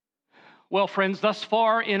Well, friends, thus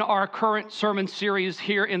far in our current sermon series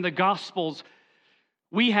here in the Gospels,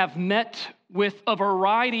 we have met with a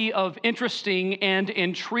variety of interesting and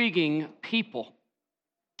intriguing people.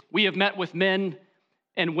 We have met with men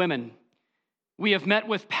and women. We have met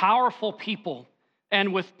with powerful people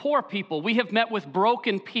and with poor people. We have met with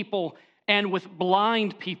broken people and with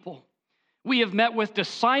blind people. We have met with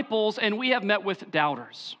disciples and we have met with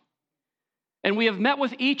doubters. And we have met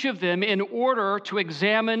with each of them in order to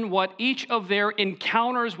examine what each of their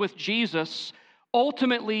encounters with Jesus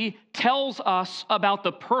ultimately tells us about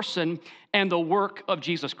the person and the work of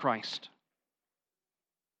Jesus Christ.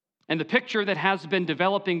 And the picture that has been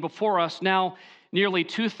developing before us now, nearly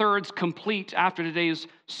 2/3 complete after today's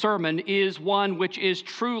sermon, is one which is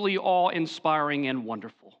truly awe-inspiring and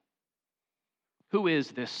wonderful. Who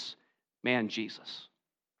is this man Jesus?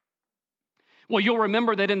 Well, you'll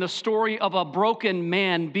remember that in the story of a broken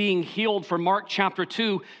man being healed from Mark chapter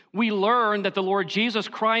 2, we learn that the Lord Jesus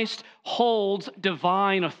Christ holds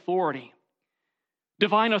divine authority.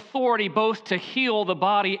 Divine authority both to heal the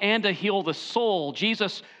body and to heal the soul.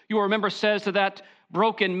 Jesus, you'll remember, says to that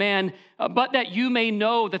broken man, but that you may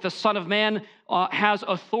know that the Son of Man has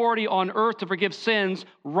authority on earth to forgive sins,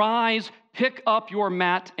 rise, pick up your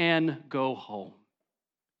mat, and go home.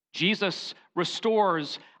 Jesus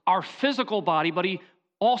restores our physical body, but he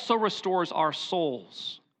also restores our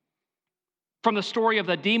souls. From the story of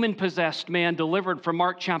the demon-possessed man delivered from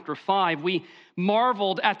Mark chapter 5, we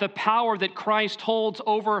marveled at the power that Christ holds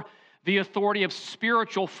over the authority of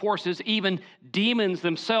spiritual forces, even demons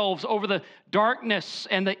themselves, over the darkness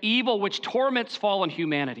and the evil which torments fallen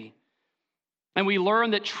humanity. And we learn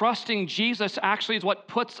that trusting Jesus actually is what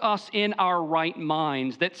puts us in our right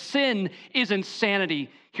minds, that sin is insanity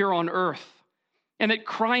here on earth, and that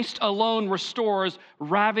Christ alone restores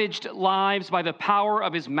ravaged lives by the power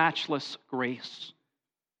of his matchless grace.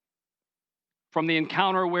 From the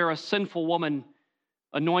encounter where a sinful woman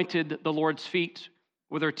anointed the Lord's feet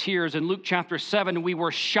with her tears in Luke chapter 7, we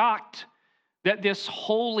were shocked that this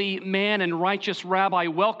holy man and righteous rabbi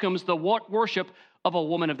welcomes the worship of a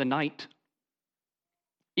woman of the night.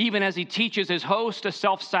 Even as he teaches his host, a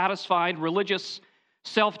self-satisfied, religious,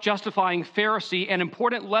 self-justifying Pharisee, an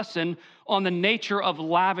important lesson on the nature of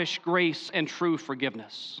lavish grace and true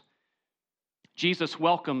forgiveness. Jesus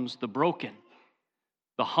welcomes the broken,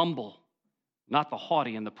 the humble, not the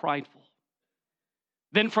haughty and the prideful.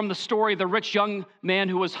 Then from the story of the rich young man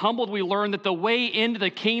who was humbled, we learn that the way into the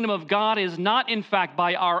kingdom of God is not, in fact,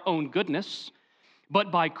 by our own goodness,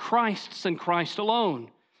 but by Christ's and Christ alone.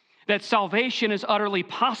 That salvation is utterly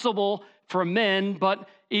possible for men, but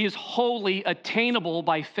is wholly attainable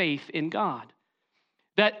by faith in God.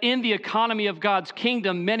 That in the economy of God's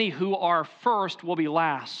kingdom, many who are first will be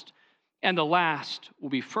last, and the last will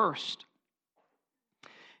be first.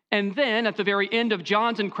 And then at the very end of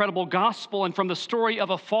John's incredible gospel, and from the story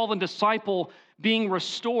of a fallen disciple being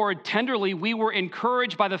restored tenderly, we were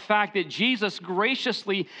encouraged by the fact that Jesus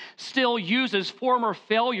graciously still uses former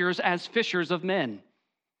failures as fishers of men,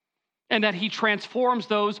 and that he transforms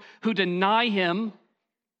those who deny him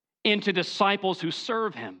into disciples who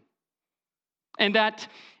serve him. And that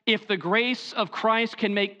if the grace of Christ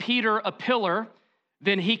can make Peter a pillar,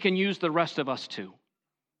 then he can use the rest of us too.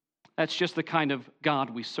 That's just the kind of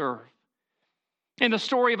God we serve. In the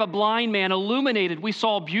story of a blind man illuminated, we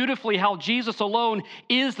saw beautifully how Jesus alone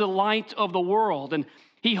is the light of the world, and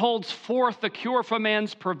he holds forth the cure for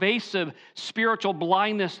man's pervasive spiritual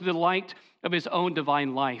blindness through the light of his own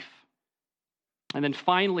divine life. And then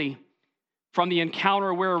finally, from the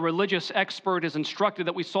encounter where a religious expert is instructed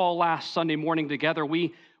that we saw last Sunday morning together,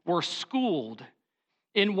 we were schooled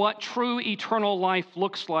in what true eternal life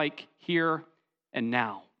looks like here and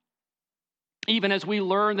now. Even as we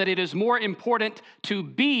learn that it is more important to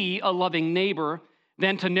be a loving neighbor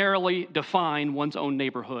than to narrowly define one's own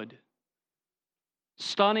neighborhood.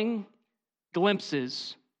 Stunning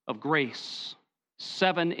glimpses of grace,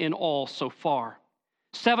 7 in all so far.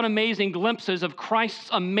 7 amazing glimpses of Christ's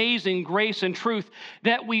amazing grace and truth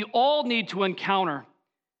that we all need to encounter,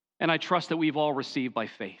 and I trust that we've all received by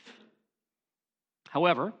faith.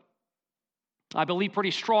 However, I believe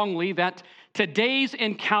pretty strongly that today's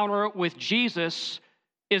encounter with Jesus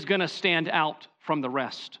is going to stand out from the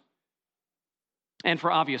rest, and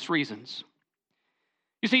for obvious reasons.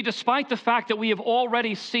 You see, despite the fact that we have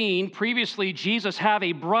already seen previously Jesus have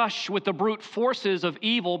a brush with the brute forces of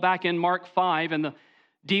evil back in Mark 5 and the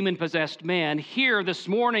demon-possessed man, here this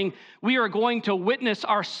morning we are going to witness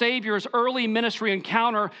our Savior's early ministry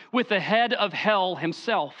encounter with the head of hell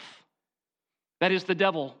himself. That is the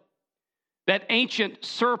devil, that ancient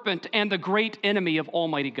serpent and the great enemy of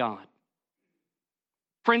Almighty God.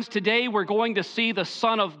 Friends, today we're going to see the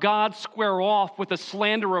Son of God square off with the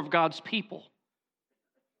slander of God's people.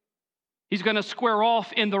 He's going to square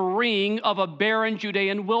off in the ring of a barren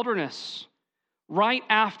Judean wilderness, right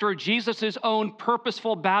after Jesus' own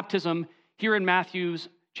purposeful baptism here in Matthew's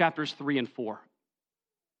chapters 3 and 4.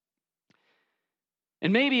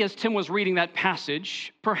 And maybe as Tim was reading that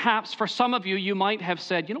passage, perhaps for some of you, you might have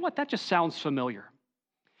said, you know what, that just sounds familiar.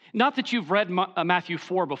 Not that you've read Matthew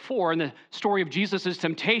 4 before and the story of Jesus'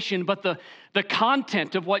 temptation, but the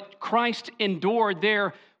content of what Christ endured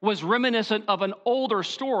there was reminiscent of an older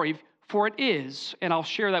story, for it is, and I'll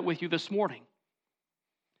share that with you this morning.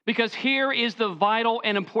 Because here is the vital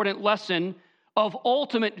and important lesson of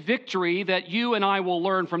ultimate victory that you and I will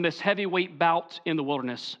learn from this heavyweight bout in the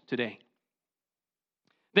wilderness today.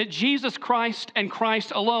 That Jesus Christ and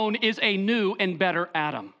Christ alone is a new and better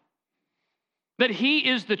Adam. That he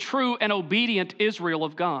is the true and obedient Israel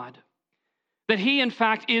of God. That he, in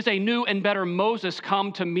fact, is a new and better Moses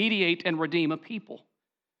come to mediate and redeem a people.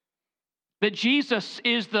 That Jesus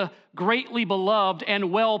is the greatly beloved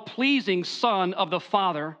and well-pleasing Son of the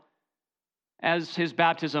Father, as his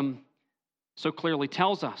baptism so clearly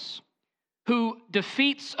tells us, who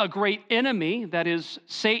defeats a great enemy, that is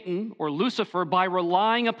Satan or Lucifer, by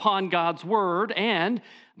relying upon God's word and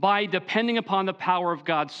by depending upon the power of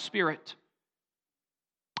God's Spirit.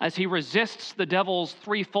 As he resists the devil's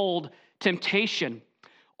threefold temptation,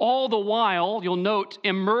 all the while, you'll note,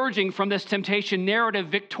 emerging from this temptation narrative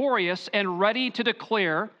victorious and ready to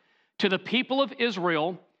declare to the people of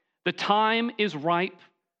Israel, the time is ripe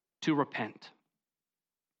to repent.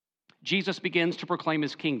 Jesus begins to proclaim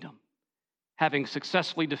his kingdom, having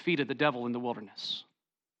successfully defeated the devil in the wilderness.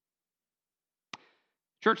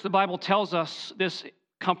 Church, the Bible tells us this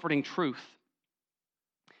comforting truth.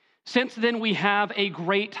 Since then we have a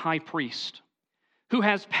great high priest who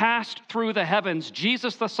has passed through the heavens,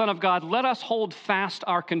 Jesus the Son of God, let us hold fast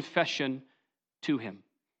our confession to him.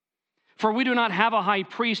 For we do not have a high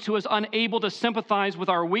priest who is unable to sympathize with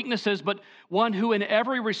our weaknesses, but one who in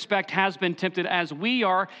every respect has been tempted as we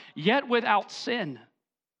are, yet without sin.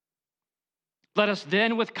 Let us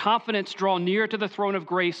then with confidence draw near to the throne of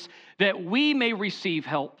grace, that we may receive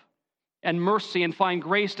help and mercy and find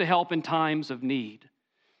grace to help in times of need.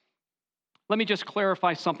 Let me just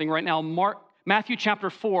clarify something right now. Matthew chapter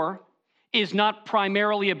 4 is not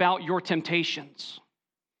primarily about your temptations.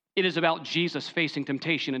 It is about Jesus facing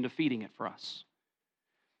temptation and defeating it for us.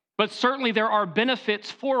 But certainly there are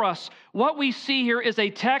benefits for us. What we see here is a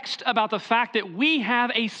text about the fact that we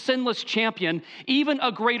have a sinless champion, even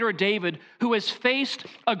a greater David, who has faced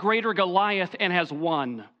a greater Goliath and has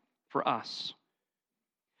won for us.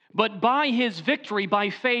 But by his victory, by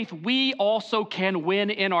faith, we also can win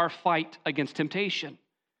in our fight against temptation.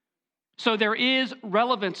 So there is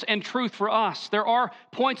relevance and truth for us. There are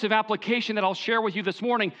points of application that I'll share with you this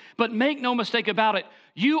morning, but make no mistake about it,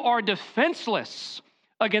 you are defenseless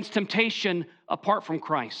against temptation apart from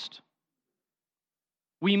Christ.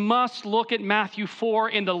 We must look at Matthew 4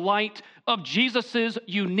 in the light of Jesus'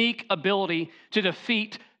 unique ability to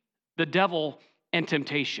defeat the devil and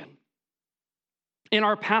temptation. In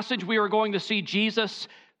our passage, we are going to see Jesus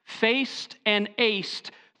faced and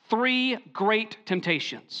aced three great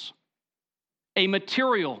temptations. A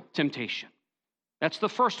material temptation. That's the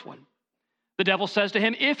first one. The devil says to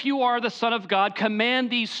him, if you are the Son of God, command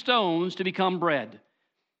these stones to become bread.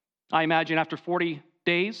 I imagine after 40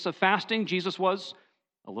 days of fasting, Jesus was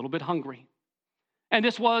a little bit hungry. And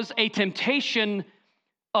this was a temptation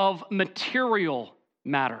of material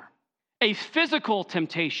matter, a physical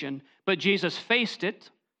temptation, but Jesus faced it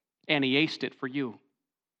and he aced it for you.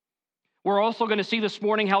 We're also going to see this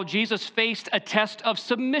morning how Jesus faced a test of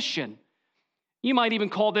submission. You might even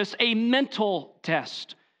call this a mental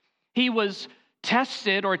test. He was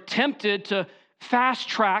tested or tempted to fast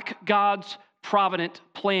track God's provident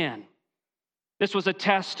plan. This was a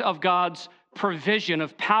test of God's provision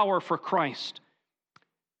of power for Christ.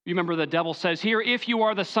 You remember the devil says here, if you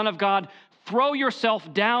are the Son of God, throw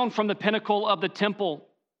yourself down from the pinnacle of the temple.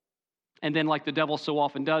 And then, like the devil so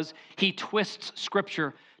often does, he twists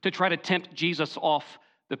Scripture to try to tempt Jesus off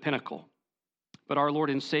the pinnacle. But our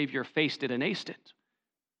Lord and Savior faced it and aced it,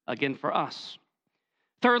 again for us.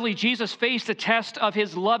 Thirdly, Jesus faced the test of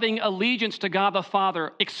his loving allegiance to God the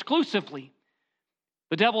Father exclusively.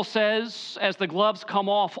 The devil says, as the gloves come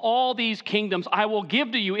off, all these kingdoms I will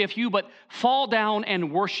give to you if you but fall down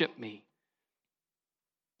and worship me.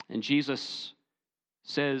 And Jesus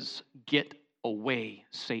says, get away,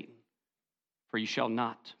 Satan, for you shall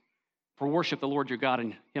not. For worship the Lord your God,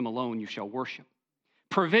 and him alone you shall worship.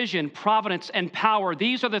 Provision, providence, and power.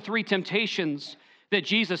 These are the three temptations that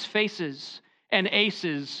Jesus faces. and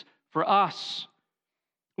aces for us.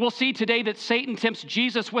 We'll see today that Satan tempts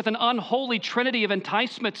Jesus with an unholy trinity of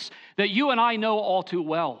enticements that you and I know all too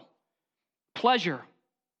well. Pleasure,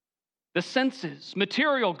 the senses,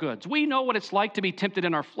 material goods. We know what it's like to be tempted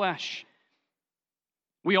in our flesh.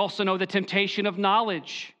 We also know the temptation of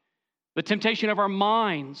knowledge, the temptation of our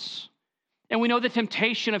minds, and we know the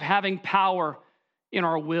temptation of having power in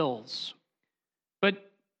our wills.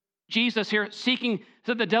 But Jesus here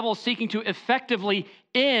the devil is seeking to effectively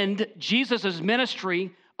end Jesus'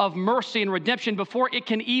 ministry of mercy and redemption before it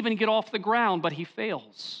can even get off the ground, but he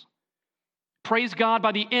fails. Praise God,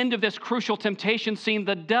 by the end of this crucial temptation scene,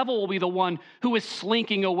 the devil will be the one who is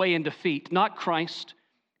slinking away in defeat, not Christ,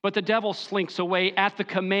 but the devil slinks away at the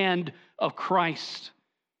command of Christ.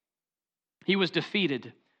 He was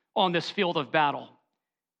defeated on this field of battle.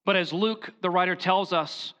 But as Luke, the writer, tells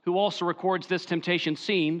us, who also records this temptation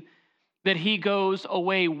scene, that he goes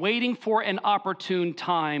away waiting for an opportune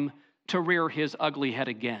time to rear his ugly head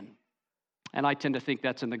again. And I tend to think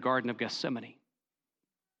that's in the Garden of Gethsemane.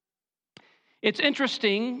 It's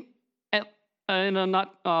interesting, and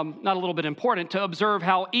not a little bit important, to observe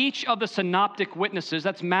how each of the synoptic witnesses,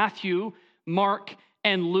 that's Matthew, Mark,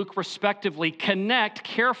 and Luke respectively, connect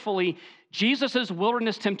carefully Jesus'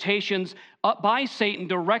 wilderness temptations up by Satan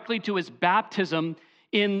directly to his baptism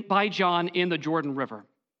by John in the Jordan River.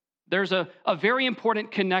 There's a very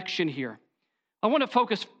important connection here. I want to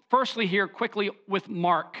focus firstly here quickly with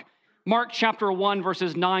Mark. Mark chapter 1,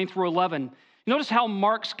 verses 9 through 11. Notice how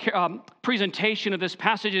Mark's presentation of this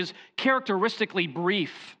passage is characteristically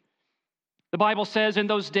brief. The Bible says, in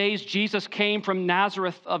those days, Jesus came from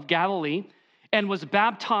Nazareth of Galilee and was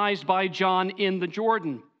baptized by John in the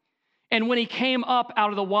Jordan. And when he came up out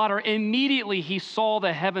of the water, immediately he saw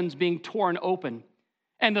the heavens being torn open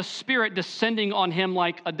and the Spirit descending on him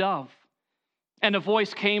like a dove. And a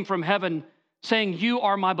voice came from heaven saying, "You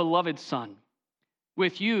are my beloved Son.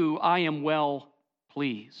 With you I am well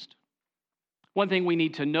pleased." One thing we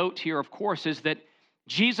need to note here, of course, is that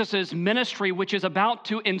Jesus' ministry, which is about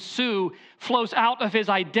to ensue, flows out of his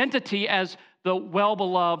identity as the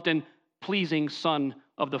well-beloved and pleasing Son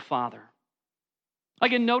of the Father.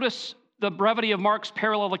 Again, notice the brevity of Mark's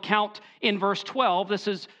parallel account in verse 12. This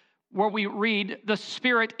is where we read, "The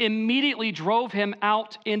Spirit immediately drove him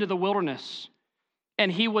out into the wilderness, and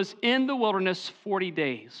he was in the wilderness 40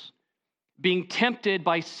 days, being tempted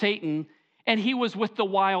by Satan, and he was with the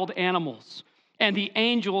wild animals, and the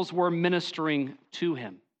angels were ministering to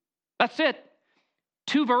him." That's it.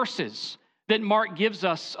 2 verses that Mark gives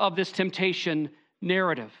us of this temptation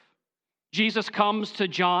narrative. Jesus comes to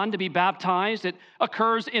John to be baptized. It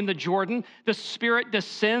occurs in the Jordan. The Spirit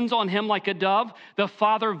descends on him like a dove. The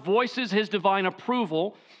Father voices his divine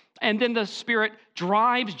approval. And then the Spirit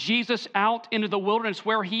drives Jesus out into the wilderness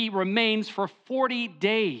where he remains for 40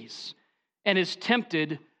 days and is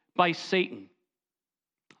tempted by Satan.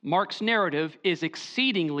 Mark's narrative is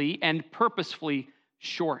exceedingly and purposefully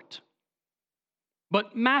short.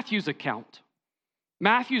 But Matthew's account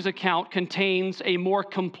contains a more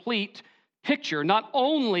complete picture, not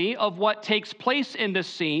only of what takes place in this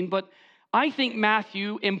scene, but I think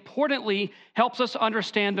Matthew importantly helps us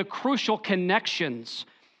understand the crucial connections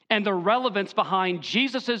and the relevance behind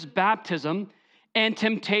Jesus' baptism and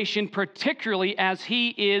temptation, particularly as he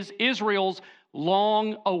is Israel's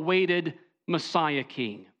long-awaited Messiah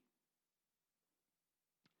King.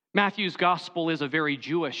 Matthew's gospel is a very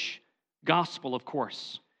Jewish gospel, of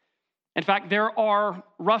course. In fact, there are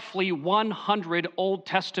roughly 100 Old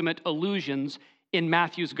Testament allusions in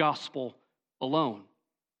Matthew's gospel alone.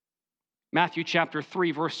 Matthew chapter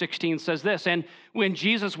 3, verse 16 says this, "And when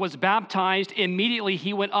Jesus was baptized, immediately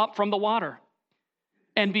he went up from the water.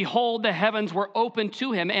 And behold, the heavens were opened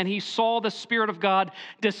to him, and he saw the Spirit of God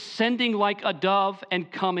descending like a dove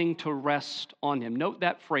and coming to rest on him." Note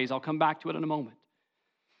that phrase. I'll come back to it in a moment.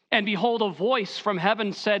 "And behold, a voice from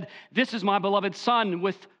heaven said, 'This is my beloved Son,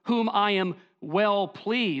 with whom I am well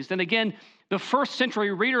pleased.'" And again, the first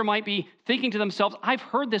century reader might be thinking to themselves, "I've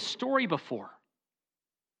heard this story before,"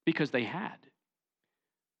 because they had.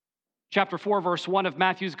 Chapter 4, verse 1 of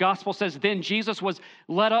Matthew's gospel says, "Then Jesus was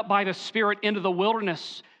led up by the Spirit into the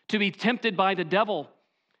wilderness to be tempted by the devil.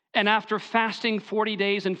 And after fasting 40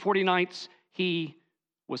 days and 40 nights, he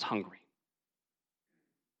was hungry."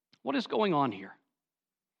 What is going on here?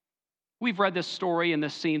 We've read this story and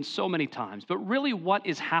this scene so many times, but really what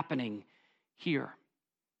is happening here?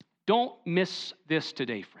 Don't miss this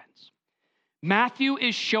today, friends. Matthew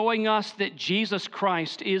is showing us that Jesus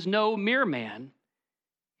Christ is no mere man.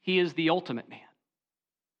 He is the ultimate man.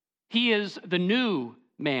 He is the new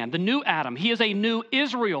man, the new Adam. He is a new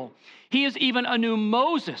Israel. He is even a new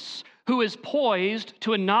Moses who is poised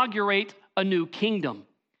to inaugurate a new kingdom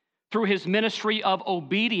through his ministry of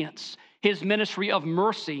obedience, his ministry of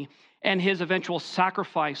mercy, and his eventual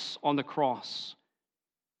sacrifice on the cross.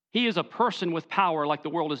 He is a person with power like the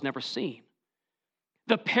world has never seen.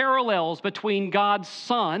 The parallels between God's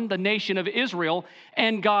Son, the nation of Israel,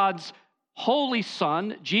 and God's Holy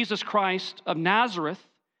Son, Jesus Christ of Nazareth,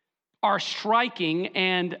 are striking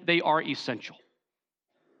and they are essential.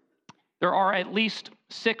 There are at least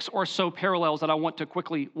 6 or so parallels that I want to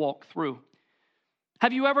quickly walk through.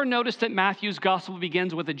 Have you ever noticed that Matthew's gospel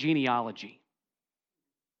begins with a genealogy?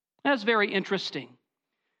 That's very interesting.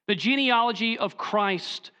 The genealogy of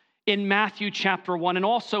Christ in Matthew chapter 1 and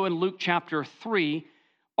also in Luke chapter 3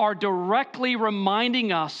 are directly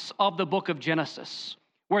reminding us of the book of Genesis,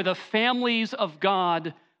 where the families of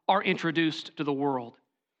God are introduced to the world.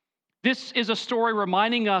 This is a story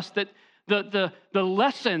reminding us that the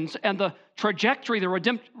lessons and the trajectory,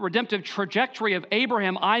 the redemptive trajectory of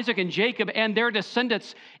Abraham, Isaac, and Jacob and their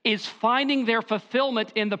descendants is finding their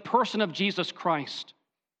fulfillment in the person of Jesus Christ.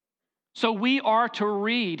 So we are to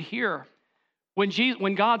read here,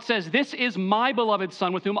 when God says, "This is my beloved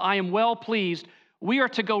Son with whom I am well pleased," we are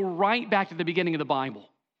to go right back to the beginning of the Bible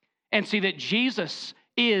and see that Jesus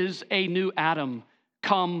is a new Adam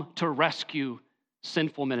come to rescue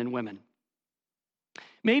sinful men and women.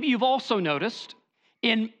 Maybe you've also noticed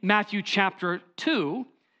in Matthew chapter 2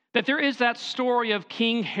 that there is that story of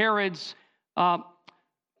King Herod's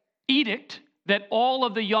edict that all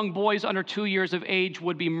of the young boys under 2 years of age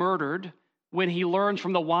would be murdered when he learns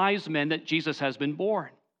from the wise men that Jesus has been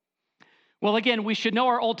born. Well, again, we should know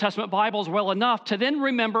our Old Testament Bibles well enough to then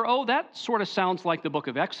remember, that sort of sounds like the book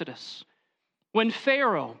of Exodus. When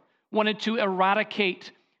Pharaoh wanted to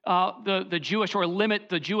eradicate the Jewish or limit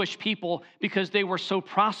the Jewish people because they were so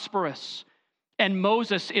prosperous, and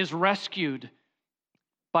Moses is rescued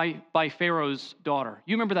by Pharaoh's daughter.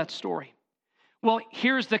 You remember that story? Well,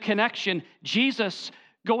 here's the connection. Jesus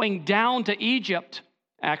going down to Egypt,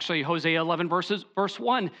 actually Hosea 11 verse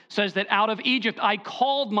 1 says that out of Egypt I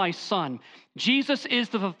called my son. Jesus is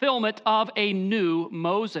the fulfillment of a new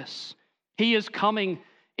Moses. He is coming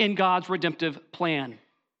in God's redemptive plan.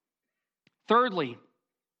 Thirdly,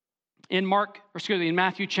 in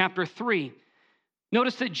Matthew chapter 3,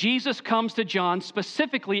 notice that Jesus comes to John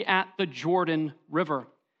specifically at the Jordan River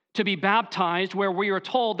to be baptized, where we are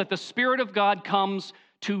told that the Spirit of God comes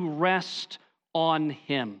to rest on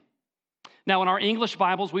him. Now, in our English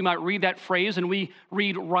Bibles, we might read that phrase and we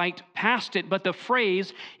read right past it, but the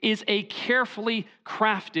phrase is a carefully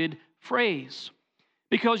crafted phrase.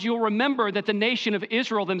 Because you'll remember that the nation of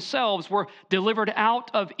Israel themselves were delivered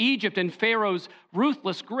out of Egypt and Pharaoh's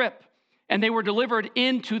ruthless grip, and they were delivered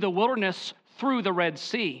into the wilderness through the Red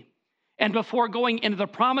Sea. And before going into the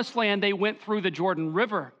Promised Land, they went through the Jordan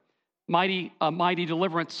River, mighty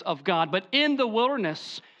deliverance of God. But in the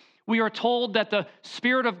wilderness, we are told that the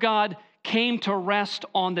Spirit of God came to rest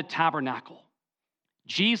on the tabernacle.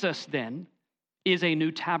 Jesus, then, is a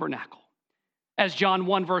new tabernacle. As John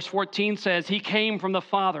 1 verse 14 says, he came from the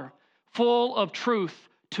Father, full of truth,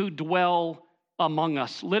 to dwell among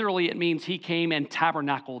us. Literally, it means he came and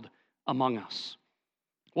tabernacled among us.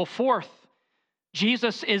 Well, fourth,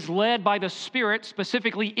 Jesus is led by the Spirit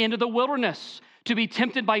specifically into the wilderness to be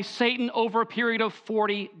tempted by Satan over a period of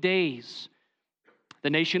 40 days. The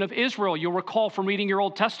nation of Israel, you'll recall from reading your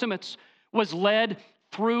Old Testaments, was led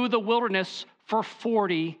through the wilderness for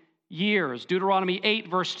 40 years. Deuteronomy 8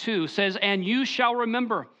 verse 2 says, "And you shall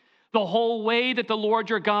remember the whole way that the Lord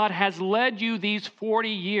your God has led you these 40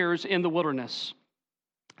 years in the wilderness,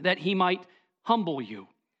 that he might humble you,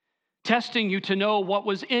 testing you to know what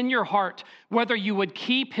was in your heart, whether you would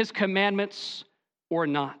keep his commandments or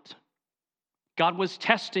not." God was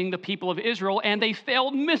testing the people of Israel, and they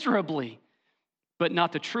failed miserably, but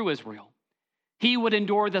not the true Israel. He would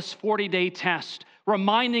endure this 40-day test,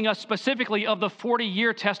 reminding us specifically of the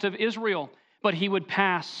 40-year test of Israel, but he would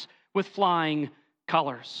pass with flying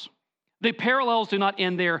colors. The parallels do not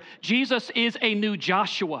end there. Jesus is a new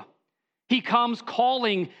Joshua. He comes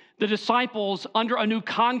calling the disciples under a new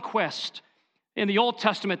conquest. In the Old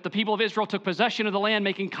Testament, the people of Israel took possession of the land,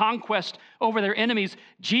 making conquest over their enemies.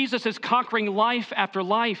 Jesus is conquering life after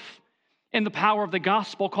life in the power of the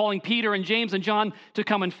gospel, calling Peter and James and John to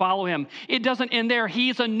come and follow him. It doesn't end there.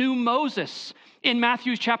 He's a new Moses in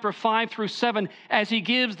Matthew chapter 5 through 7 as he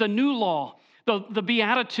gives the new law, the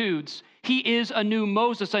Beatitudes. He is a new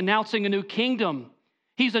Moses announcing a new kingdom.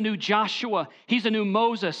 He's a new Joshua. He's a new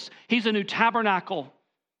Moses. He's a new tabernacle.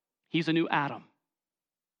 He's a new Adam.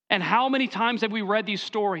 And how many times have we read these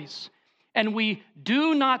stories and we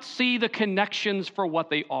do not see the connections for what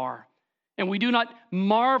they are? and we do not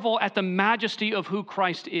marvel at the majesty of who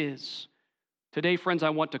Christ is. Today, friends, I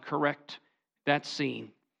want to correct that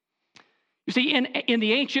scene. You see, in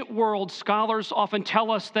the ancient world, scholars often tell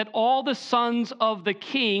us that all the sons of the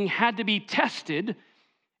king had to be tested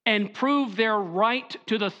and prove their right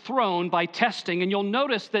to the throne by testing. And you'll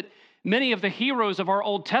notice that many of the heroes of our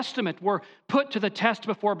Old Testament were put to the test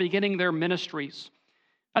before beginning their ministries.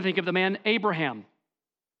 I think of the man Abraham,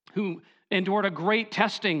 who endured a great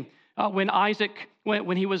testing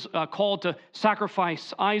when he was called to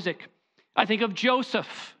sacrifice Isaac. I think of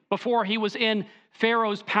Joseph. Before he was in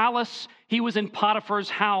Pharaoh's palace, he was in Potiphar's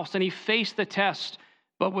house, and he faced the test,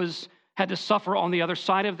 but had to suffer on the other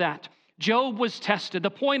side of that. Job was tested.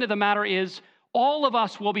 The point of the matter is, all of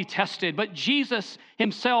us will be tested, but Jesus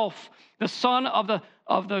himself, the Son of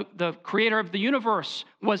the Creator of the universe,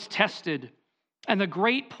 was tested. And the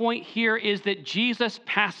great point here is that Jesus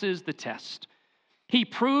passes the test. He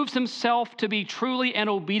proves himself to be truly and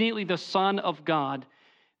obediently the Son of God,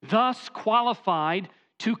 thus qualified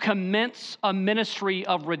to commence a ministry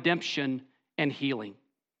of redemption and healing.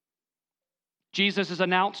 Jesus is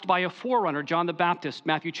announced by a forerunner, John the Baptist,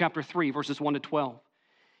 Matthew chapter 3, verses 1 to 12.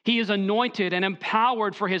 He is anointed and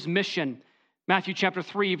empowered for his mission, Matthew chapter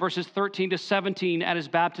 3, verses 13 to 17, at his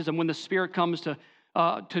baptism when the Spirit comes to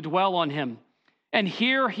dwell on him. And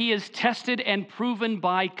here he is tested and proven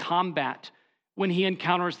by combat when he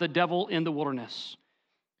encounters the devil in the wilderness.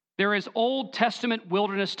 There is Old Testament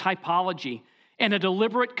wilderness typology and a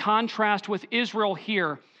deliberate contrast with Israel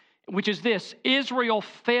here, which is this: Israel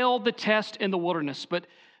failed the test in the wilderness, but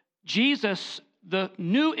Jesus, the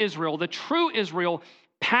new Israel, the true Israel,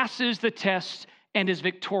 passes the test and is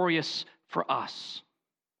victorious for us.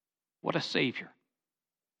 What a Savior.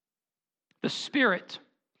 The Spirit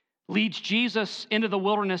leads Jesus into the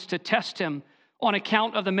wilderness to test him on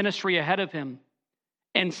account of the ministry ahead of him.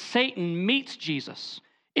 And Satan meets Jesus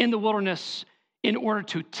in the wilderness in order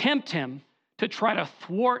to tempt him to try to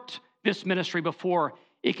thwart this ministry before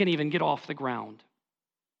it can even get off the ground.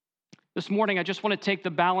 This morning, I just want to take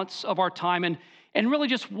the balance of our time and really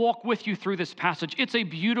just walk with you through this passage. It's a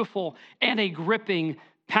beautiful and a gripping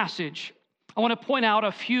passage. I want to point out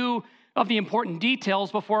a few of the important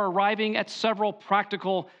details before arriving at several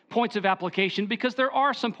practical points of application, because there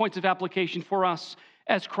are some points of application for us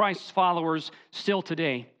as Christ's followers still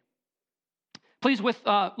today. Please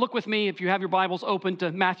look with me, if you have your Bibles open,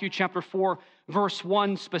 to Matthew chapter 4, verse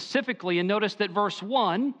 1 specifically, and notice that verse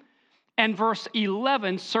 1 and verse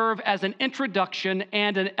 11 serve as an introduction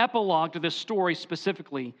and an epilogue to this story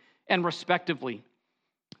specifically and respectively.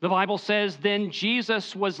 The Bible says, "Then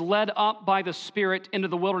Jesus was led up by the Spirit into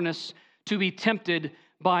the wilderness to be tempted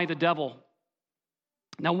by the devil."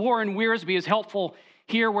 Now, Warren Wiersbe is helpful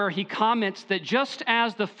here where he comments that just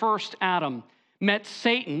as the first Adam met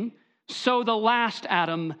Satan, so the last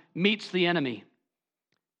Adam meets the enemy.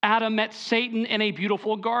 Adam met Satan in a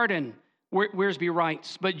beautiful garden, Wiersbe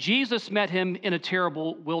writes, but Jesus met him in a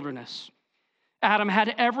terrible wilderness. Adam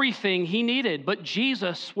had everything he needed, but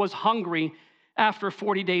Jesus was hungry after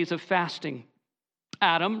 40 days of fasting.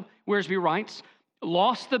 Adam, Wiersbe writes,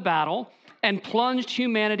 lost the battle and plunged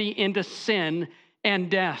humanity into sin and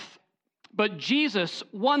death. But Jesus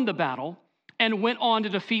won the battle and went on to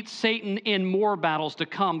defeat Satan in more battles to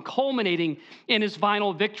come, culminating in his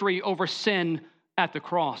final victory over sin at the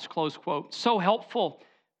cross, close quote. So helpful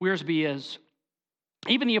Wiersbe is.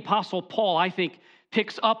 Even the Apostle Paul, I think,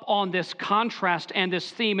 picks up on this contrast and this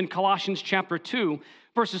theme in Colossians chapter 2,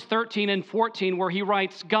 verses 13 and 14, where he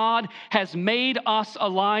writes, "God has made us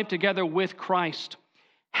alive together with Christ,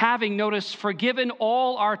 having, notice, forgiven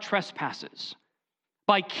all our trespasses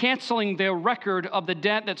by canceling the record of the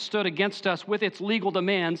debt that stood against us with its legal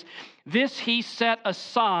demands. This he set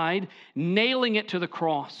aside, nailing it to the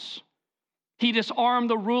cross. He disarmed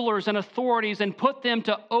the rulers and authorities and put them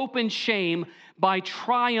to open shame by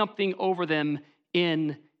triumphing over them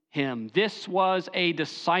in him." This was a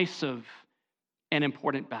decisive and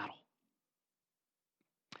important battle.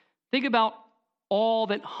 Think about all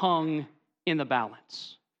that hung in the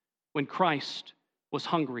balance when Christ was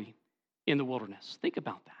hungry in the wilderness. Think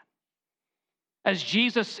about that. As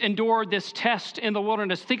Jesus endured this test in the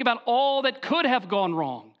wilderness, think about all that could have gone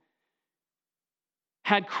wrong.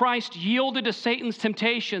 Had Christ yielded to Satan's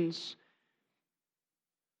temptations,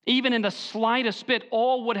 even in the slightest bit,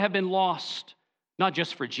 all would have been lost, not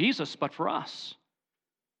just for Jesus, but for us.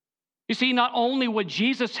 You see, not only would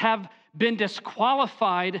Jesus have been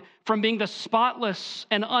disqualified from being the spotless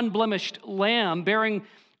and unblemished lamb bearing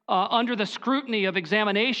under the scrutiny of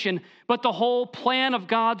examination, but the whole plan of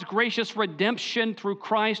God's gracious redemption through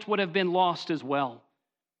Christ would have been lost as well.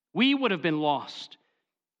 We would have been lost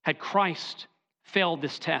Had Christ failed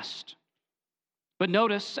this test? But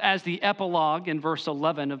notice, as the epilogue in verse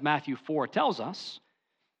 11 of Matthew 4 tells us,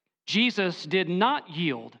 Jesus did not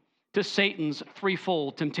yield to Satan's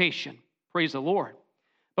threefold temptation. Praise the Lord.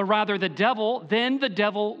 But rather the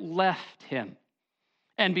devil left him.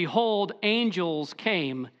 And behold, angels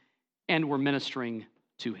came and were ministering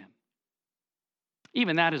to him.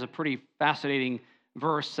 Even that is a pretty fascinating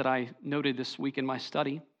verse that I noted this week in my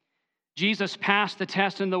study. Jesus passed the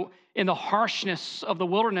test in the harshness of the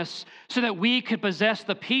wilderness so that we could possess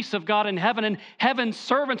the peace of God in heaven. And heaven's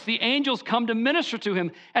servants, the angels, come to minister to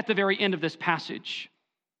him at the very end of this passage.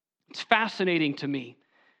 It's fascinating to me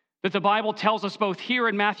that the Bible tells us both here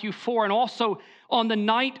in Matthew 4 and also on the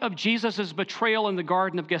night of Jesus' betrayal in the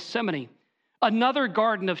Garden of Gethsemane, another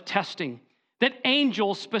garden of testing, that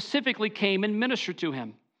angels specifically came and ministered to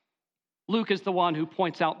him. Luke is the one who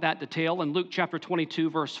points out that detail. In Luke chapter 22,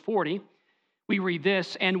 verse 40, we read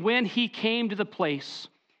this, "And when he came to the place,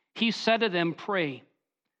 he said to them, pray.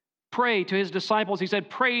 Pray to his disciples. He said,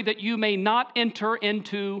 pray that you may not enter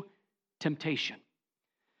into temptation.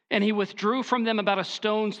 And he withdrew from them about a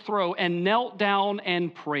stone's throw and knelt down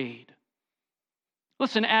and prayed."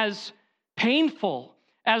 Listen, as painful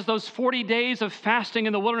as those 40 days of fasting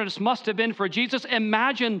in the wilderness must have been for Jesus,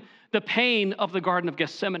 imagine the pain of the Garden of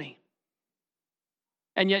Gethsemane.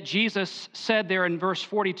 And yet Jesus said there in verse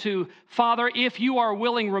 42, "Father, if you are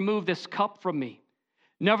willing, remove this cup from me.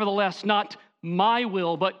 Nevertheless, not my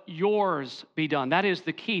will, but yours be done." That is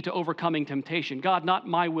the key to overcoming temptation. God, not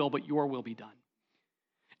my will, but your will be done.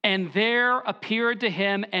 And there appeared to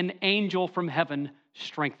him an angel from heaven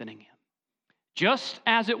strengthening him. Just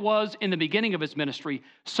as it was in the beginning of his ministry,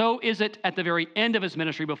 so is it at the very end of his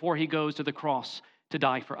ministry before he goes to the cross to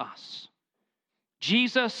die for us.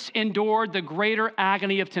 Jesus endured the greater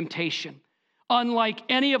agony of temptation, unlike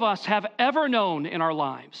any of us have ever known in our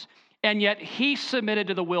lives. And yet he submitted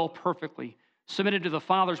to the will perfectly, submitted to the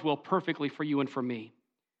Father's will perfectly for you and for me.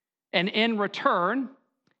 And in return,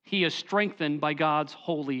 he is strengthened by God's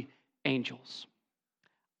holy angels.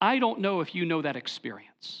 I don't know if you know that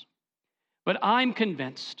experience, but I'm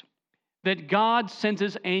convinced that God sends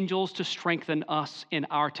his angels to strengthen us in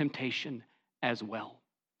our temptation as well.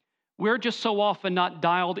 We're just so often not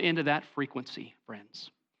dialed into that frequency, friends,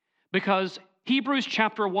 because Hebrews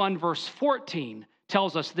chapter 1, verse 14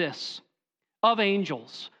 tells us this, of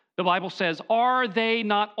angels, the Bible says, "Are they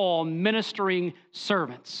not all ministering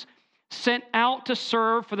servants, sent out to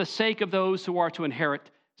serve for the sake of those who are to inherit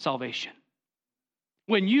salvation?"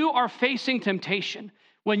 When you are facing temptation,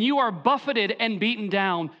 when you are buffeted and beaten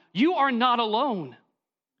down, you are not alone.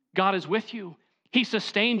 God is with you. He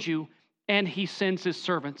sustains you, and he sends his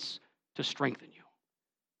servants to strengthen you.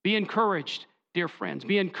 Be encouraged, dear friends.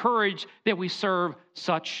 Be encouraged that we serve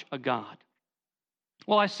such a God.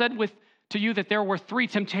 Well, I said to you that there were 3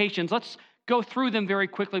 temptations. Let's go through them very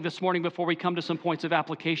quickly this morning before we come to some points of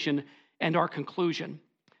application and our conclusion.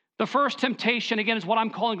 The first temptation, again, is what I'm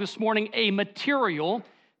calling this morning a material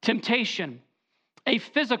temptation, a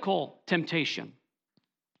physical temptation.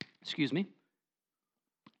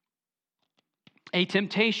 A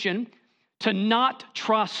temptation to not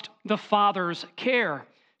trust the Father's care,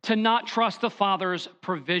 to not trust the Father's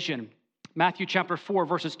provision. Matthew chapter 4,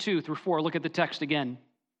 verses 2 through 4. Look at the text again.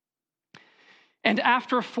 "And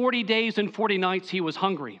after 40 days and 40 nights, he was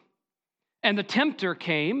hungry. And the tempter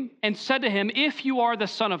came and said to him, 'If you are the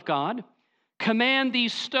Son of God, command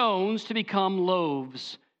these stones to become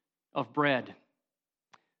loaves of bread.'"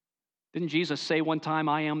 Didn't Jesus say one time,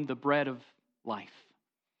 "I am the bread of life"?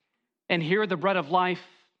 And here the bread of life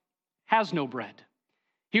has no bread.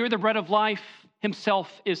 Here the bread of life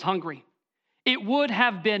himself is hungry. It would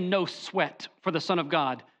have been no sweat for the Son of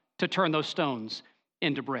God to turn those stones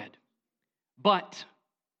into bread. But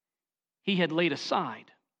he had laid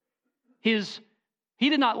aside he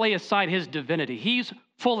did not lay aside his divinity. He's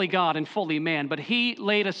fully God and fully man, but he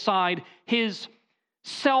laid aside his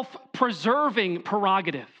self-preserving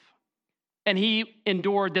prerogative. And he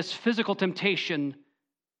endured this physical temptation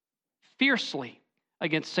fiercely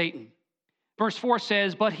against Satan. Verse 4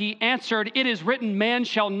 says, "But he answered, 'It is written, man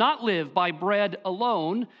shall not live by bread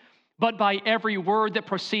alone, but by every word that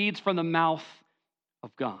proceeds from the mouth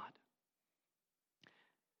of God.'"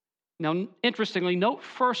 Now, interestingly, note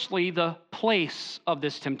firstly the place of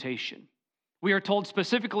this temptation. We are told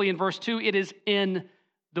specifically in verse 2, it is in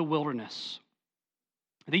the wilderness.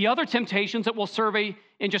 The other temptations that we'll survey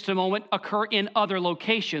in just a moment occur in other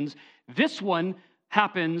locations. This one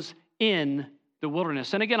happens in the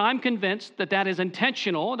wilderness. And again, I'm convinced that that is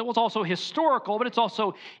intentional. It was also historical, but it's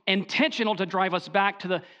also intentional to drive us back to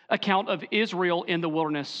the account of Israel in the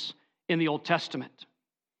wilderness in the Old Testament.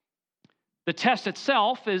 The test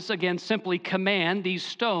itself is, again, simply command these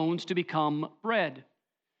stones to become bread.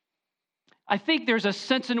 I think there's a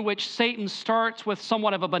sense in which Satan starts with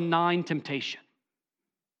somewhat of a benign temptation.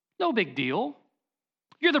 No big deal.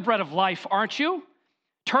 You're the bread of life, aren't you?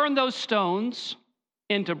 Turn those stones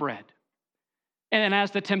into bread. And then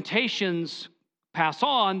as the temptations pass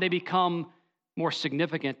on, they become more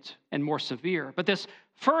significant and more severe. But this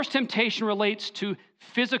first temptation relates to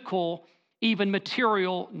physical, even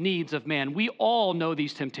material needs of man. We all know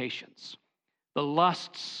these temptations. The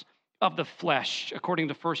lusts of the flesh, according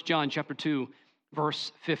to 1 John chapter 2,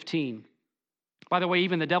 verse 15. By the way,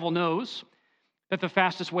 even the devil knows that the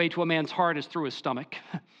fastest way to a man's heart is through his stomach.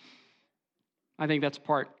 I think that's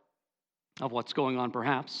part of what's going on,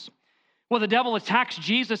 perhaps. Well, the devil attacks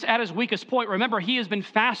Jesus at his weakest point. Remember, he has been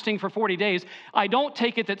fasting for 40 days. I don't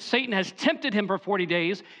take it that Satan has tempted him for 40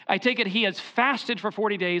 days. I take it he has fasted for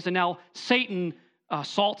 40 days, and now Satan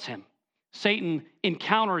assaults him. Satan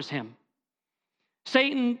encounters him.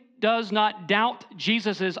 Satan does not doubt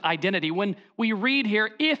Jesus' identity. When we read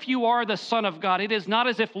here, if you are the Son of God, it is not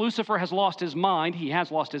as if Lucifer has lost his mind. He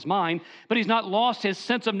has lost his mind, but he's not lost his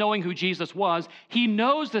sense of knowing who Jesus was. He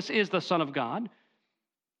knows this is the Son of God.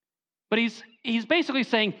 But he's basically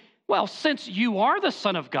saying, well, since you are the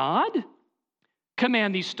Son of God,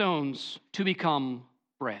 command these stones to become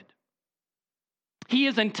bread. He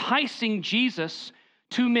is enticing Jesus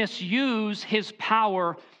to misuse his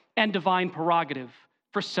power and divine prerogative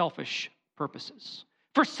for selfish purposes,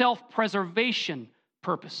 for self-preservation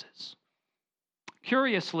purposes.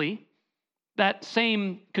 Curiously, that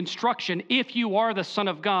same construction, if you are the Son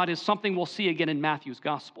of God, is something we'll see again in Matthew's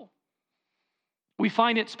gospel. We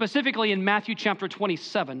find it specifically in Matthew chapter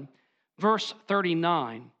 27, verse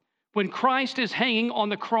 39. When Christ is hanging on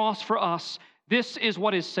the cross for us, this is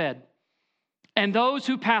what is said. And those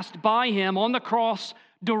who passed by him on the cross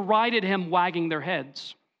derided him, wagging their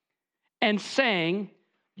heads, and saying,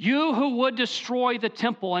 you who would destroy the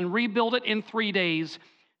temple and rebuild it in 3 days,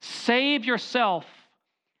 save yourself.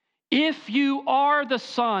 If you are the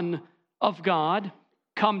Son of God,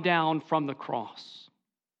 come down from the cross.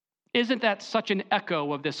 Isn't that such an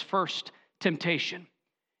echo of this first temptation?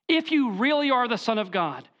 If you really are the Son of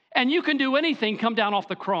God and you can do anything, come down off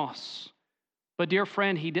the cross. But dear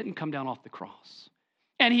friend, he didn't come down off the cross.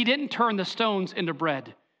 And he didn't turn the stones into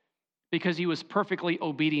bread because he was perfectly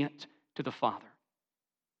obedient to the Father.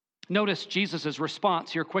 Notice Jesus'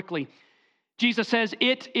 response here quickly. Jesus says,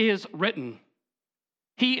 it is written.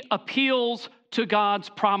 He appeals to God's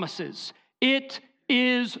promises. It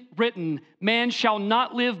is written, man shall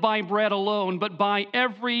not live by bread alone, but by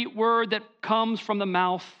every word that comes from the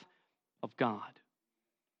mouth of God.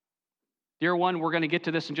 Dear one, we're going to get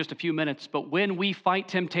to this in just a few minutes, but when we fight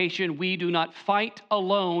temptation, we do not fight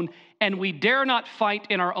alone, and we dare not fight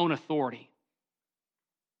in our own authority.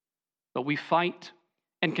 But we fight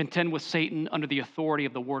and contend with Satan under the authority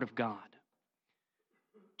of the Word of God.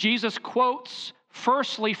 Jesus quotes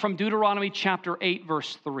firstly from Deuteronomy chapter 8,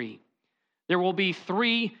 verse 3. There will be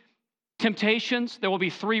 3 temptations, there will be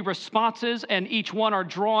 3 responses, and each one are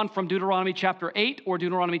drawn from Deuteronomy chapter 8 or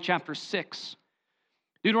Deuteronomy chapter 6.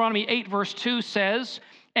 Deuteronomy 8, verse 2 says,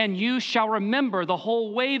 and you shall remember the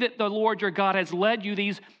whole way that the Lord your God has led you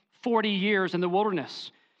these 40 years in the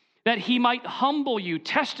wilderness, that he might humble you,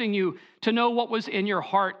 testing you to know what was in your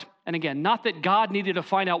heart. And again, not that God needed to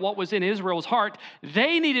find out what was in Israel's heart.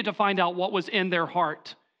 They needed to find out what was in their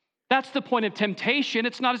heart. That's the point of temptation.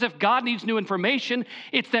 It's not as if God needs new information.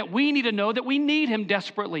 It's that we need to know that we need him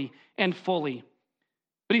desperately and fully.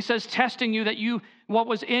 But he says, testing you that what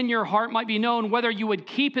was in your heart might be known, whether you would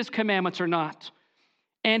keep his commandments or not.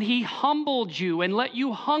 And he humbled you and let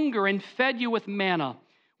you hunger and fed you with manna,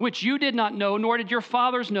 which you did not know, nor did your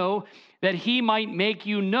fathers know, that he might make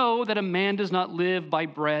you know that a man does not live by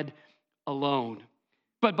bread alone,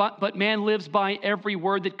 but man lives by every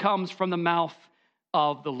word that comes from the mouth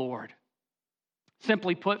of the Lord.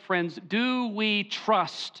 Simply put, friends, do we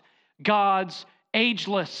trust God's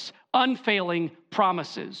ageless, unfailing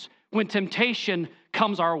promises when temptation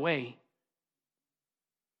comes our way?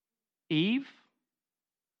 Eve,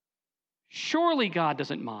 surely God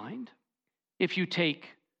doesn't mind if you take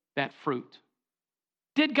that fruit.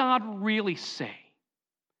 Did God really say?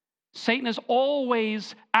 Satan is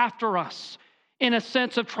always after us in a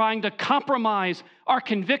sense of trying to compromise our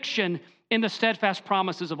conviction in the steadfast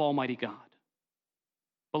promises of Almighty God.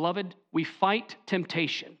 Beloved, we fight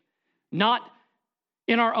temptation, not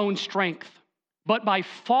in our own strength, but by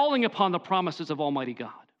falling upon the promises of Almighty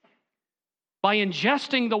God. By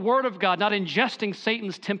ingesting the Word of God, not ingesting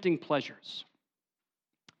Satan's tempting pleasures.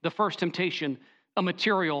 The first temptation, a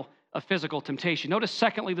material, a physical temptation. Notice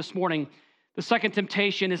secondly this morning, The second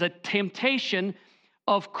temptation is a temptation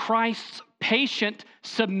of Christ's patient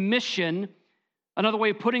submission. Another way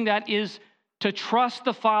of putting that is to trust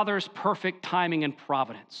the Father's perfect timing and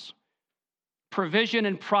providence. Provision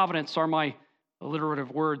and providence are my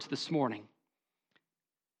alliterative words this morning.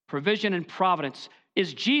 Provision and providence.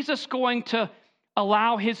 Is Jesus going to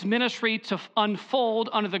allow his ministry to unfold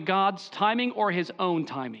under the God's timing or his own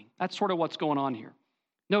timing? That's sort of what's going on here.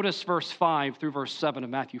 Notice verse 5 through verse 7 of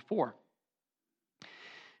Matthew 4.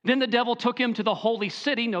 Then the devil took him to the holy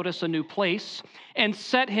city, notice a new place, and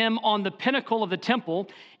set him on the pinnacle of the temple.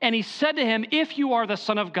 And he said to him, if you are the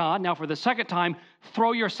Son of God, now for the second time,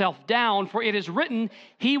 throw yourself down, for it is written,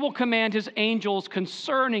 he will command his angels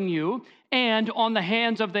concerning you, and on their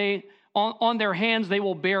hands they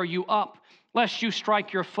will bear you up, lest you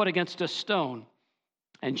strike your foot against a stone.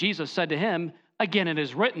 And Jesus said to him, again it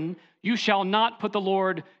is written, you shall not put the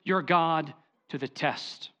Lord your God to the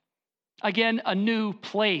test. Again, a new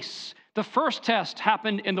place. The first test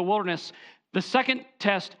happened in the wilderness. The second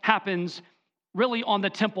test happens really on the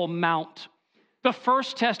Temple Mount. The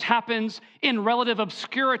first test happens in relative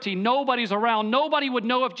obscurity. Nobody's around. Nobody would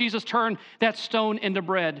know if Jesus turned that stone into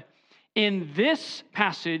bread. In this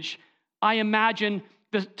passage, I imagine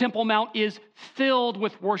the Temple Mount is filled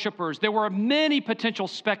with worshipers. There were many potential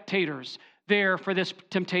spectators there for this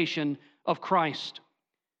temptation of Christ.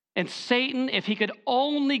 And Satan, if he could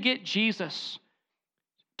only get Jesus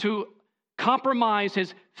to compromise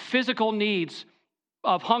his physical needs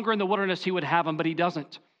of hunger in the wilderness, he would have him, but he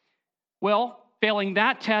doesn't. Well, failing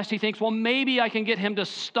that test, he thinks, well, maybe I can get him to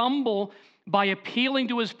stumble by appealing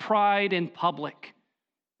to his pride in public.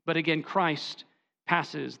 But again, Christ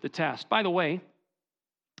passes the test. By the way,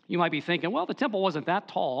 you might be thinking, well, the temple wasn't that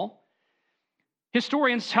tall.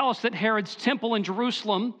 Historians tell us that Herod's temple in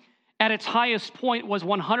Jerusalem at its highest point was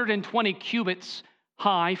 120 cubits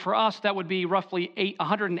high. For us, that would be roughly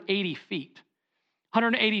 180 feet.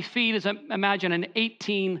 180 feet is, imagine, an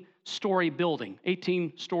 18-story building.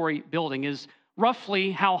 18-story building is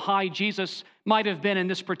roughly how high Jesus might have been in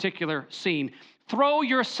this particular scene. Throw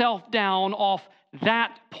yourself down off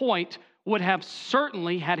that point would have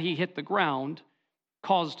certainly, had he hit the ground,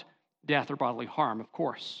 caused death or bodily harm, of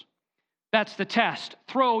course. That's the test.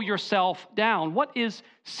 Throw yourself down. What is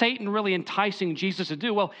Satan really enticing Jesus to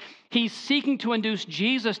do? Well, he's seeking to induce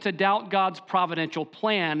Jesus to doubt God's providential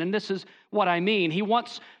plan. And this is what I mean. He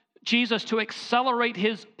wants Jesus to accelerate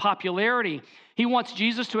his popularity. He wants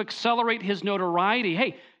Jesus to accelerate his notoriety.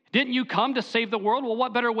 Hey, didn't you come to save the world? Well,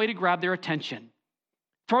 what better way to grab their attention?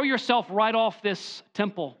 Throw yourself right off this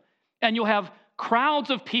temple, and you'll have crowds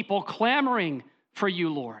of people clamoring for you,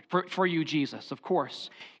 Lord, for you, Jesus, of course.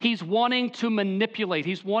 He's wanting to manipulate.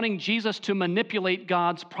 He's wanting Jesus to manipulate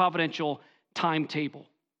God's providential timetable.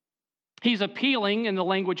 He's appealing, in the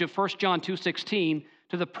language of 1 John 2:16,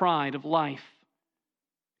 to the pride of life.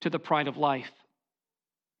 To the pride of life.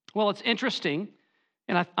 Well, it's interesting,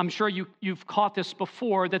 and I'm sure you've caught this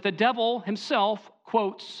before, that the devil himself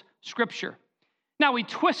quotes Scripture. Now, he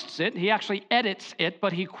twists it. He actually edits it,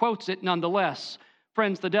 but he quotes it nonetheless.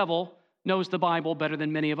 Friends, the devil knows the Bible better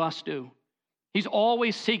than many of us do. He's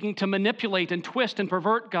always seeking to manipulate and twist and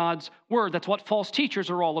pervert God's word. That's what false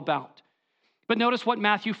teachers are all about. But notice what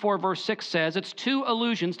Matthew 4, verse 6 says. It's two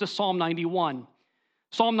allusions to Psalm 91.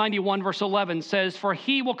 Psalm 91, verse 11 says, for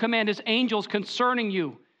he will command his angels concerning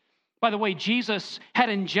you. By the way, Jesus had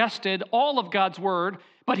ingested all of God's word,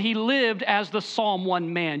 but he lived as the Psalm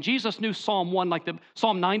 1 man. Jesus knew Psalm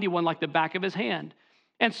 91 like the back of his hand.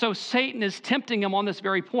 And so Satan is tempting him on this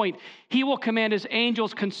very point. He will command his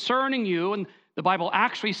angels concerning you, and the Bible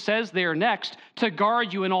actually says there next, to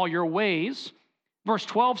guard you in all your ways. Verse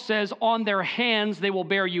 12 says, on their hands they will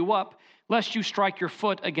bear you up, lest you strike your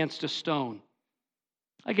foot against a stone.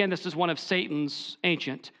 Again, this is one of Satan's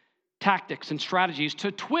ancient tactics and strategies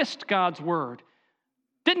to twist God's word.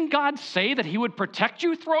 Didn't God say that he would protect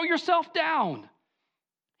you? Throw yourself down.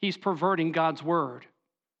 He's perverting God's word.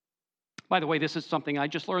 By the way, this is something I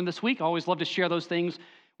just learned this week. I always love to share those things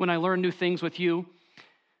when I learn new things with you.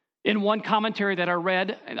 In one commentary that I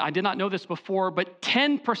read, and I did not know this before, but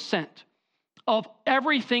 10% of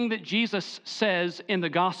everything that Jesus says in the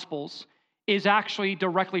Gospels is actually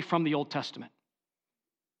directly from the Old Testament.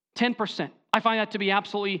 10%. I find that to be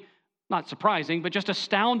absolutely not surprising, but just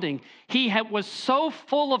astounding. He was so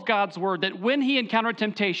full of God's word that when he encountered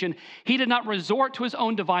temptation, he did not resort to his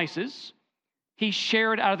own devices. He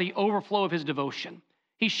shared out of the overflow of his devotion.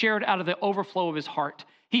 He shared out of the overflow of his heart.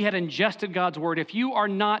 He had ingested God's word. If you are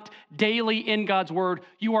not daily in God's word,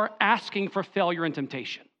 you are asking for failure and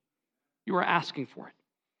temptation. You are asking for it.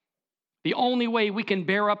 The only way we can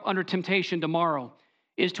bear up under temptation tomorrow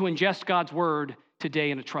is to ingest God's word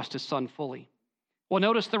today and to trust his Son fully. Well,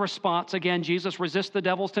 notice the response. Again, Jesus resists the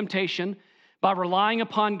devil's temptation by relying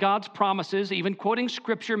upon God's promises, even quoting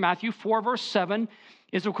Scripture. Matthew 4, verse 7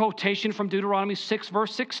 is a quotation from Deuteronomy 6,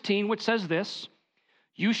 verse 16, which says this: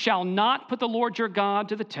 "You shall not put the Lord your God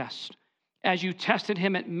to the test, as you tested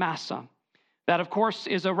him at Massah." That, of course,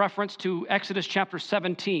 is a reference to Exodus chapter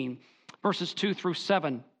 17, verses 2 through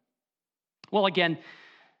 7. Well, again,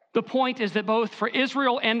 the point is that both for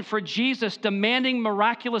Israel and for Jesus, demanding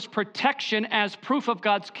miraculous protection as proof of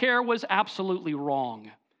God's care was absolutely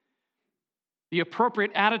wrong. The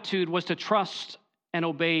appropriate attitude was to trust and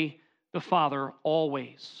obey the Father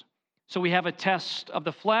always. So we have a test of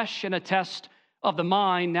the flesh and a test of the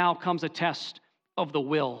mind. Now comes a test of the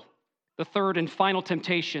will. The third and final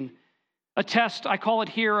temptation, a test, I call it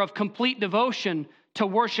here, of complete devotion to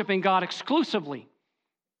worshiping God exclusively,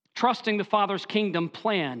 trusting the Father's kingdom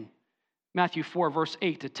plan. Matthew 4, verse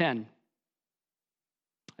 8 to 10.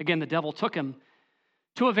 Again, the devil took him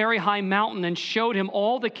to a very high mountain and showed him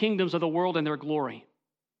all the kingdoms of the world and their glory.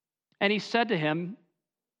 And he said to him,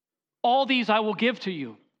 "All these I will give to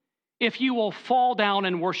you, if you will fall down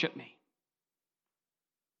and worship me."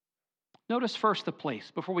 Notice first the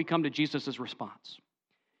place before we come to Jesus' response.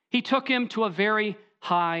 He took him to a very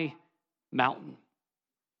high mountain.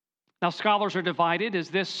 Now, scholars are divided. Is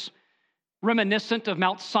this reminiscent of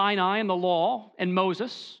Mount Sinai and the law and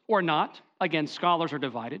Moses or not? Again, scholars are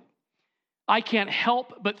divided. I can't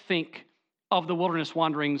help but think of the wilderness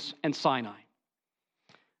wanderings and Sinai.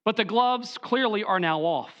 But the gloves clearly are now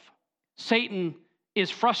off. Satan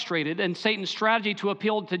is frustrated, and Satan's strategy to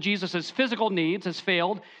appeal to Jesus' physical needs has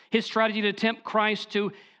failed. His strategy to tempt Christ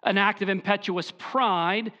to an act of impetuous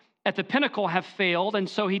pride at the pinnacle have failed, and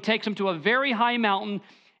so he takes him to a very high mountain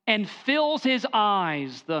and fills his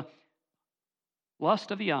eyes, the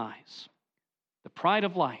lust of the eyes, the pride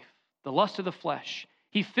of life, the lust of the flesh.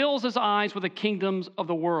 He fills his eyes with the kingdoms of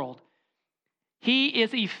the world. He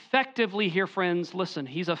is effectively, here friends, listen,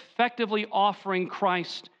 he's effectively offering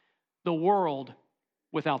Christ the world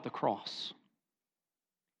without the cross.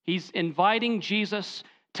 He's inviting Jesus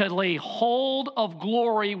to lay hold of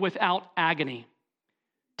glory without agony,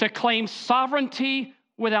 to claim sovereignty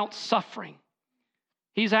without suffering.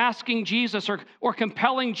 He's asking Jesus or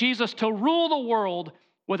compelling Jesus to rule the world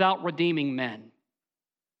without redeeming men.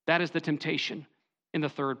 That is the temptation in the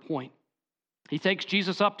third point. He takes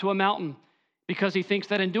Jesus up to a mountain because he thinks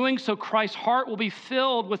that in doing so, Christ's heart will be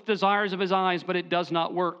filled with desires of his eyes, but it does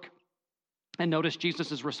not work. And notice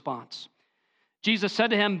Jesus' response. Jesus said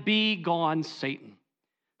to him, "Be gone, Satan,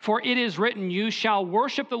 for it is written, you shall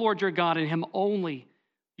worship the Lord your God, and him only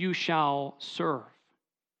you shall serve."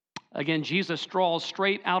 Again, Jesus draws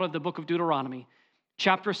straight out of the book of Deuteronomy,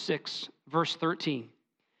 chapter 6, verse 13.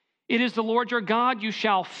 "It is the Lord your God you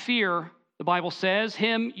shall fear," the Bible says,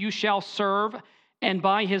 "him you shall serve, and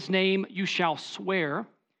by his name you shall swear.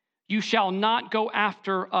 You shall not go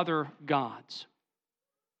after other gods."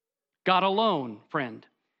 God alone, friend,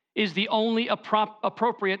 is the only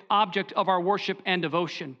appropriate object of our worship and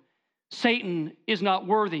devotion. Satan is not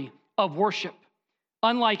worthy of worship.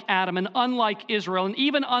 Unlike Adam and unlike Israel and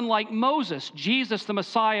even unlike Moses, Jesus, the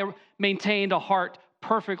Messiah, maintained a heart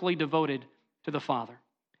perfectly devoted to the Father.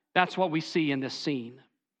 That's what we see in this scene.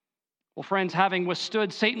 Well, friends, having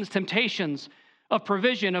withstood Satan's temptations of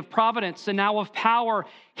provision, of providence, and now of power,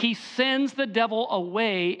 he sends the devil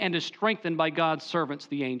away and is strengthened by God's servants,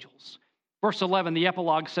 the angels. Verse 11, the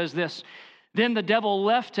epilogue says this: "Then the devil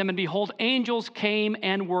left him, and behold, angels came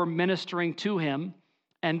and were ministering to him,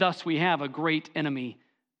 and thus we have a great enemy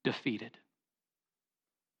defeated."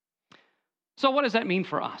 So what does that mean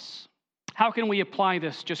for us? How can we apply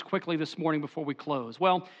this just quickly this morning before we close?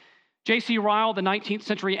 Well, J.C. Ryle, the 19th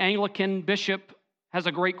century Anglican bishop, has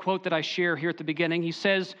a great quote that I share here at the beginning. He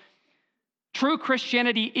says, "True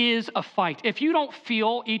Christianity is a fight." If you don't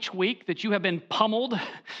feel each week that you have been pummeled,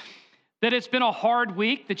 that it's been a hard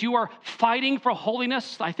week, that you are fighting for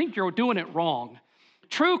holiness, I think you're doing it wrong.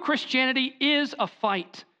 True Christianity is a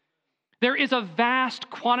fight. There is a vast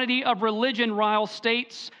quantity of religion, Ryle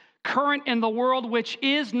states, current in the world, which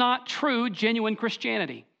is not true, genuine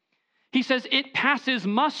Christianity. He says it passes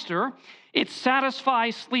muster, it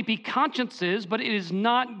satisfies sleepy consciences, but it is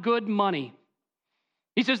not good money.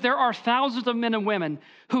 He says there are thousands of men and women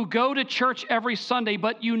who go to church every Sunday,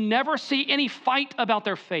 but you never see any fight about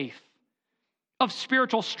their faith, of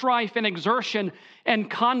spiritual strife and exertion and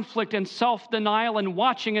conflict and self-denial and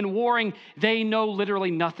watching and warring. They know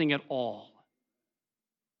literally nothing at all.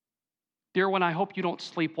 Dear one, I hope you don't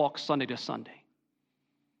sleepwalk Sunday to Sunday.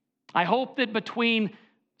 I hope that between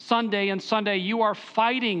Sunday and Sunday you are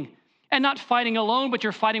fighting And not fighting alone, but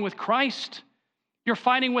you're fighting with Christ. You're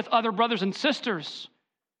fighting with other brothers and sisters.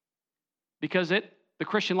 Because the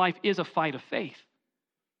Christian life is a fight of faith.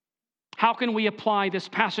 How can we apply this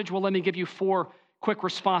passage? Well, let me give you 4 quick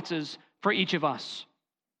responses for each of us.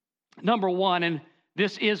 Number 1, and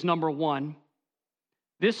this is number 1,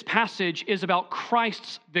 this passage is about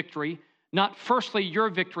Christ's victory, not firstly your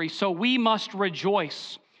victory. So we must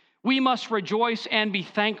rejoice. We must rejoice and be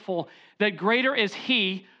thankful that greater is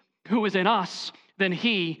He who is in us than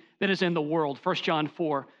he that is in the world. 1 John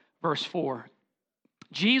 4, verse 4.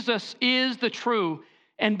 Jesus is the true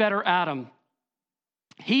and better Adam.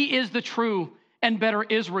 He is the true and better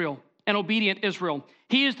Israel, and obedient Israel.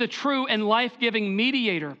 He is the true and life-giving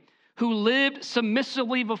mediator who lived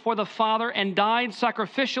submissively before the Father and died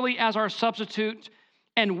sacrificially as our substitute,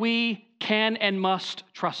 and we can and must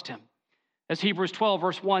trust him. As Hebrews 12,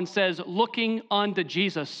 verse 1 says, looking unto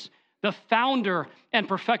Jesus, the founder and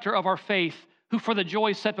perfecter of our faith, who for the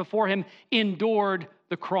joy set before him endured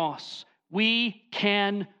the cross. We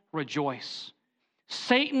can rejoice.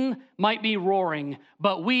 Satan might be roaring,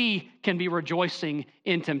 but we can be rejoicing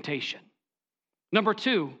in temptation. Number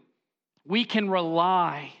 2, we can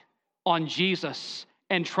rely on Jesus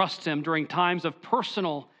and trust him during times of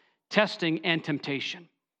personal testing and temptation.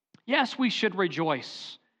 Yes, we should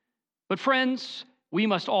rejoice. But friends, we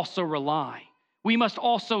must also rely. We must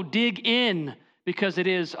also dig in because it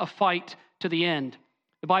is a fight to the end.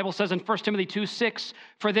 The Bible says in 1 Timothy 2:6,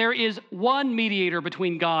 for there is one mediator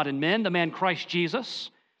between God and men, the man Christ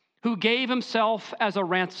Jesus, who gave himself as a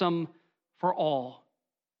ransom for all.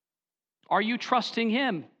 Are you trusting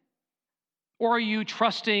him? Or are you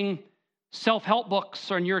trusting self-help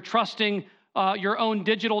books, and you're trusting your own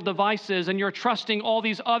digital devices, and you're trusting all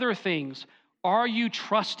these other things? Are you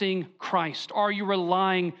trusting Christ? Are you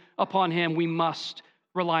relying upon him? We must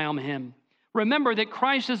rely on him. Remember that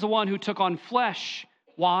Christ is the one who took on flesh.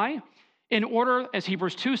 Why? In order, as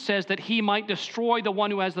Hebrews 2 says, that he might destroy the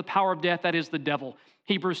one who has the power of death, that is the devil.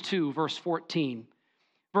 Hebrews 2, verse 14.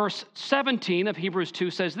 Verse 17 of Hebrews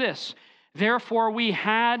 2 says this, therefore he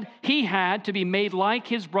had to be made like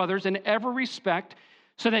his brothers in every respect,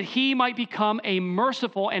 so that he might become a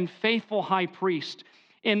merciful and faithful high priest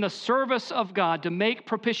in the service of God to make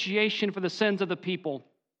propitiation for the sins of the people.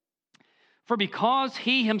 For because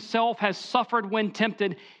he himself has suffered when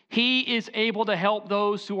tempted, he is able to help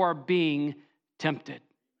those who are being tempted.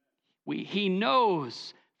 He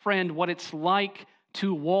knows, friend, what it's like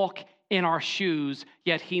to walk in our shoes,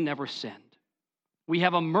 yet he never sinned. We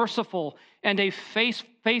have a merciful and a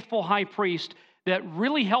faithful high priest that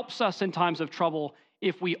really helps us in times of trouble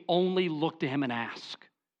if we only look to him and ask.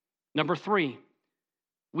 Number 3,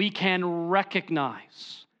 we can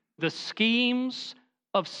recognize the schemes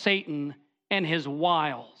of Satan and his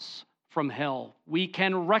wiles from hell. We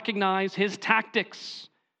can recognize his tactics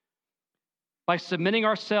by submitting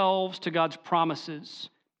ourselves to God's promises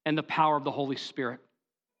and the power of the Holy Spirit.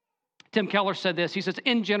 Tim Keller said this. He says,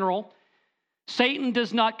 in general, Satan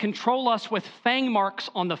does not control us with fang marks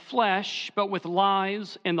on the flesh, but with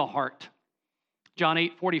lies in the heart. John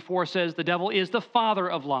 8:44 says, the devil is the father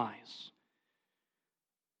of lies.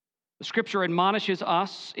 The scripture admonishes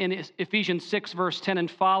us in Ephesians 6, verse 10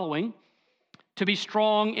 and following, to be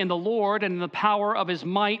strong in the Lord and in the power of his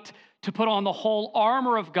might, to put on the whole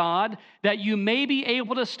armor of God, that you may be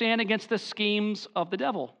able to stand against the schemes of the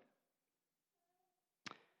devil.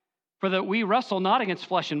 For that we wrestle not against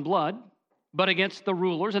flesh and blood, but against the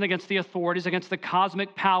rulers and against the authorities, against the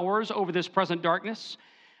cosmic powers over this present darkness,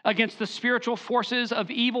 against the spiritual forces of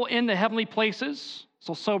evil in the heavenly places. This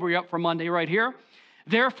will sober you up for Monday right here.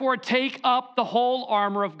 Therefore, take up the whole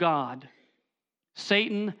armor of God.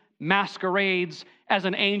 Satan masquerades as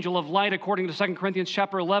an angel of light, according to 2 Corinthians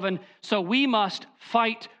chapter 11. So we must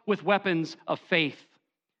fight with weapons of faith,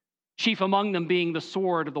 chief among them being the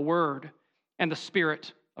sword of the word and the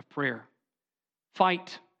spirit of prayer.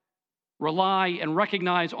 Fight, rely, and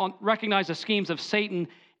recognize the schemes of Satan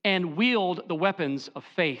and wield the weapons of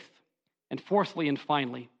faith. And fourthly and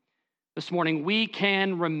finally, this morning, we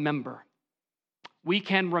can remember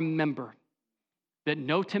that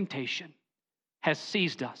no temptation has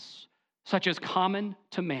seized us, such as common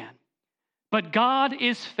to man. But God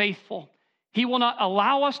is faithful. He will not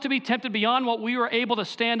allow us to be tempted beyond what we are able to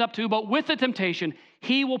stand up to, but with the temptation,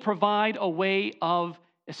 he will provide a way of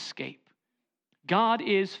escape. God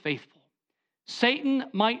is faithful. Satan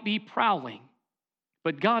might be prowling,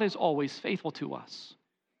 but God is always faithful to us.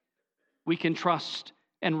 We can trust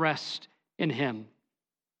and rest in him.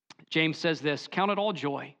 James says this, count it all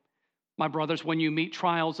joy, my brothers, when you meet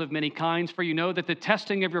trials of many kinds, for you know that the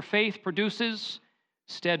testing of your faith produces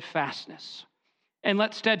steadfastness. and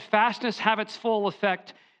let steadfastness have its full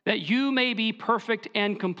effect, that you may be perfect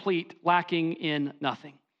and complete, lacking in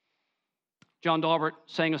nothing. John Dalbert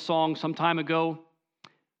sang a song some time ago,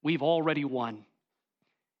 "We've already won."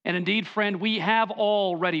 And indeed, friend, we have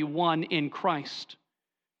already won in Christ,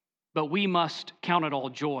 but we must count it all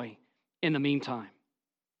joy in the meantime.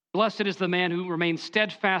 Blessed is the man who remains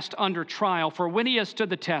steadfast under trial, for when he has stood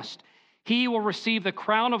the test, he will receive the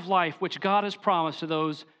crown of life which God has promised to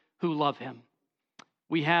those who love him.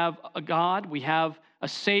 We have a God, we have a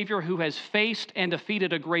Savior who has faced and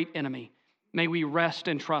defeated a great enemy. May we rest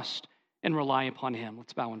and trust and rely upon him.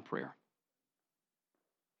 Let's bow in prayer.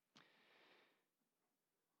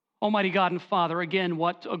 Almighty God and Father, again,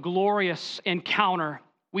 what a glorious encounter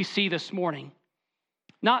we see this morning.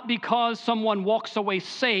 Not because someone walks away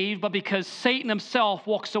saved, but because Satan himself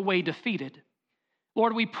walks away defeated.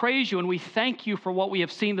 Lord, we praise you and we thank you for what we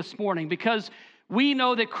have seen this morning, because we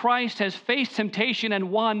know that Christ has faced temptation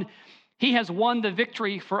and won. He has won the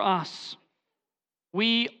victory for us.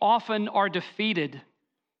 We often are defeated,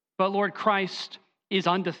 but Lord, Christ is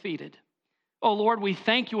undefeated. Oh Lord, we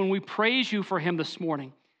thank you and we praise you for him this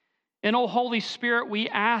morning. And oh Holy Spirit, we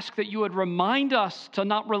ask that you would remind us to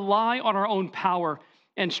not rely on our own power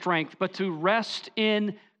and strength, but to rest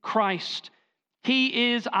in Christ.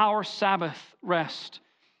 He is our Sabbath rest.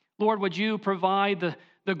 Lord, would you provide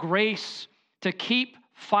the grace to keep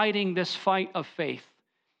fighting this fight of faith?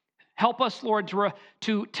 Help us, Lord,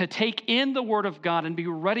 to take in the Word of God and be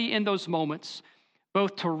ready in those moments,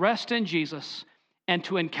 both to rest in Jesus and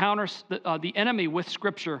to encounter the enemy with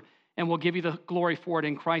Scripture, and we'll give you the glory for it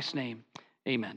in Christ's name. Amen.